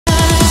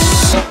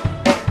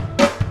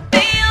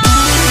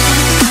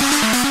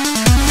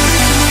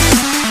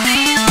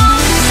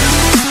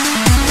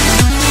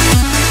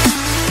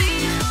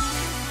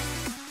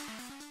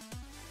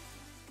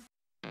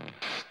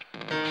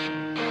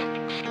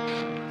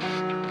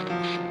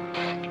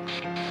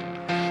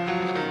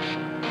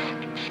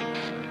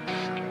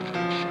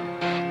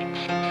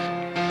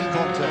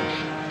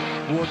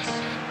Wood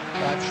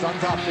bleibt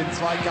standhaft im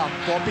Zweikampf.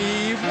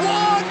 Bobby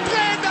Wood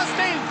dreht das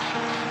Ding.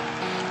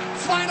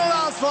 2-0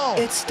 Ausfall.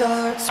 It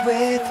starts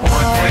with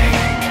one thing.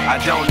 I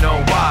don't know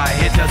why.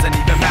 It doesn't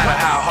even matter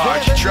how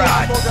hard you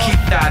try.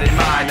 Keep that in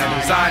mind. I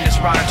designed this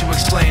rhyme to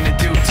explain in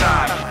due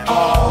time.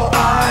 All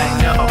I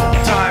know,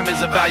 time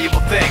is a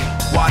valuable thing.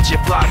 Watch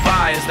it fly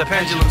by as the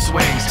pendulum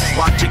swings.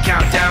 Watch it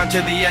count down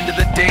to the end of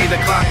the day. The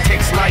clock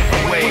takes life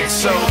away. It's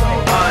so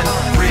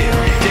unreal.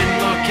 Didn't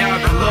look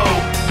out below.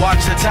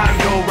 Watch the time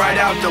go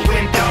right out the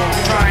window.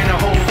 Trying to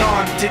hold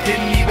on to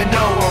didn't even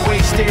know or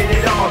wasted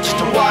it all just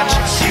to watch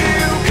you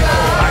go.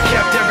 I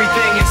kept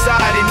everything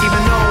inside and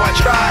even though I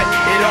tried,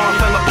 it all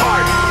fell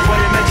apart. What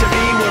it meant to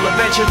be will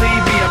eventually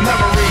be a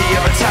memory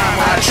of a time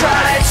I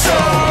tried so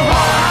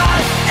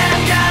hard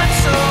and got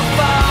so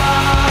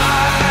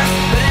far.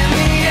 But in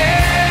the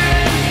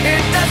end,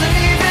 it doesn't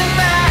even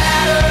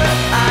matter.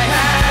 I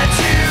had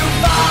to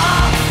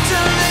fall to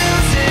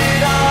lose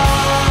it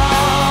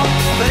all.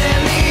 But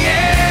in the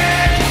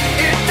end,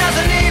 it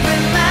doesn't even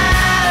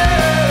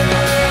matter.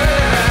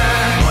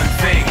 One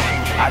thing,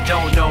 I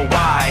don't know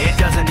why. It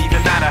doesn't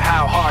even matter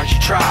how hard you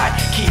try.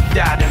 Keep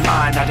that in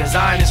mind. I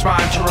designed this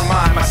rhyme to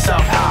remind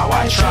myself how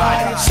I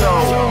tried so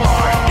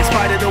hard. In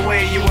spite of the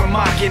way you were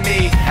mocking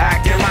me,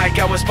 acting like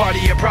I was part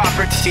of your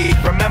property,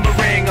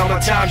 remembering all the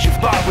times you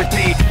fought with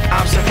me,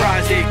 I'm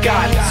surprised it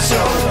got so.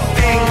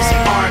 Things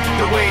aren't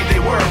the way they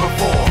were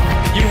before.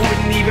 You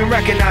wouldn't even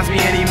recognize me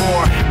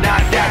anymore.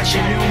 Not that you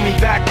knew me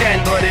back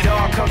then, but it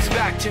all comes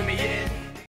back to me.